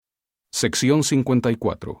Sección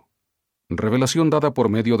 54. Revelación dada por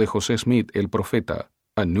medio de José Smith, el profeta,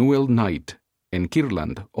 a Newell Knight, en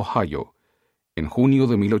Kirtland, Ohio, en junio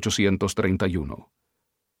de 1831.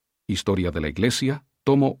 Historia de la Iglesia,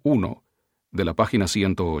 tomo 1, de la página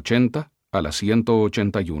 180 a la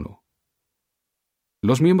 181.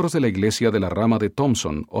 Los miembros de la Iglesia de la rama de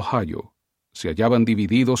Thompson, Ohio, se hallaban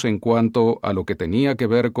divididos en cuanto a lo que tenía que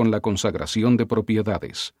ver con la consagración de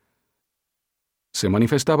propiedades. Se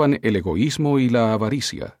manifestaban el egoísmo y la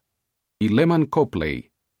avaricia, y Lehman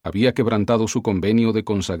Copley había quebrantado su convenio de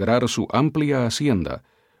consagrar su amplia hacienda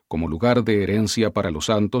como lugar de herencia para los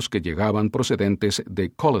santos que llegaban procedentes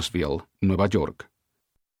de Colesville, Nueva York.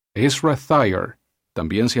 Ezra Thayer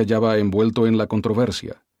también se hallaba envuelto en la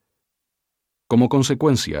controversia. Como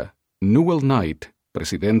consecuencia, Newell Knight,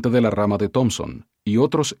 presidente de la rama de Thompson, y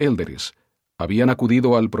otros élderes habían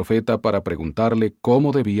acudido al profeta para preguntarle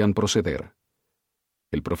cómo debían proceder.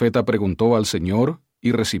 El profeta preguntó al Señor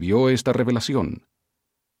y recibió esta revelación.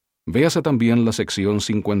 Véase también la sección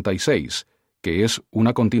 56, que es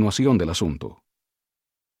una continuación del asunto.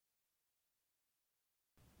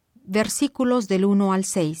 Versículos del 1 al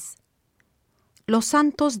 6. Los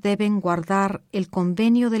santos deben guardar el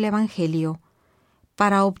convenio del Evangelio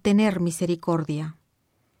para obtener misericordia.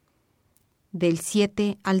 Del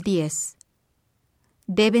 7 al 10.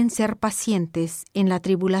 Deben ser pacientes en la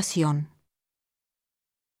tribulación.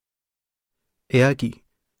 He aquí,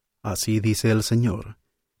 así dice el Señor,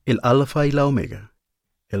 el Alfa y la Omega,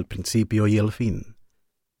 el principio y el fin,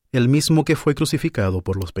 el mismo que fue crucificado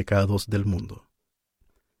por los pecados del mundo.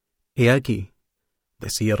 He aquí, de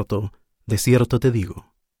cierto te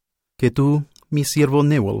digo, que tú, mi siervo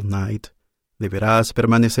Newell Knight, deberás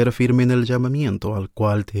permanecer firme en el llamamiento al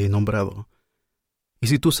cual te he nombrado. Y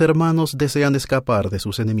si tus hermanos desean escapar de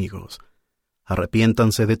sus enemigos,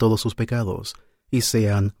 arrepiéntanse de todos sus pecados, y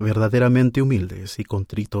sean verdaderamente humildes y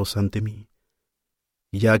contritos ante mí.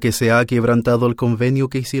 Ya que se ha quebrantado el convenio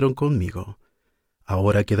que hicieron conmigo,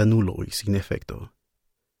 ahora queda nulo y sin efecto.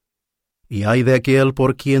 Y ay de aquel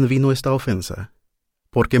por quien vino esta ofensa,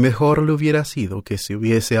 porque mejor le hubiera sido que se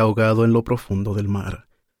hubiese ahogado en lo profundo del mar.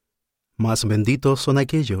 Mas benditos son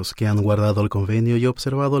aquellos que han guardado el convenio y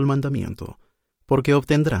observado el mandamiento, porque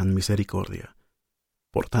obtendrán misericordia.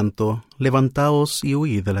 Por tanto, levantaos y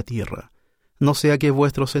huid de la tierra, no sea que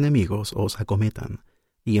vuestros enemigos os acometan,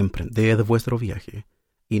 y emprended vuestro viaje,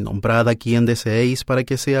 y nombrad a quien deseéis para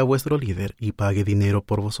que sea vuestro líder y pague dinero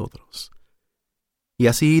por vosotros. Y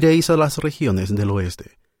así iréis a las regiones del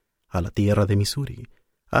oeste, a la tierra de Missouri,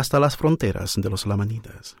 hasta las fronteras de los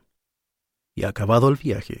lamanitas. Y acabado el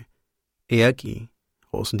viaje, he aquí,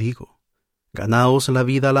 os digo, ganaos la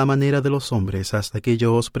vida a la manera de los hombres hasta que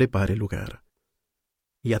yo os prepare lugar.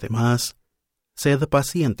 Y además, sed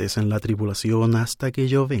pacientes en la tribulación hasta que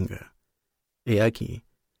yo venga. He aquí,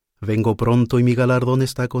 vengo pronto y mi galardón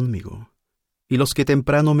está conmigo, y los que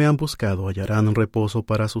temprano me han buscado hallarán reposo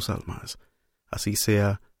para sus almas. Así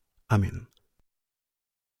sea. Amén.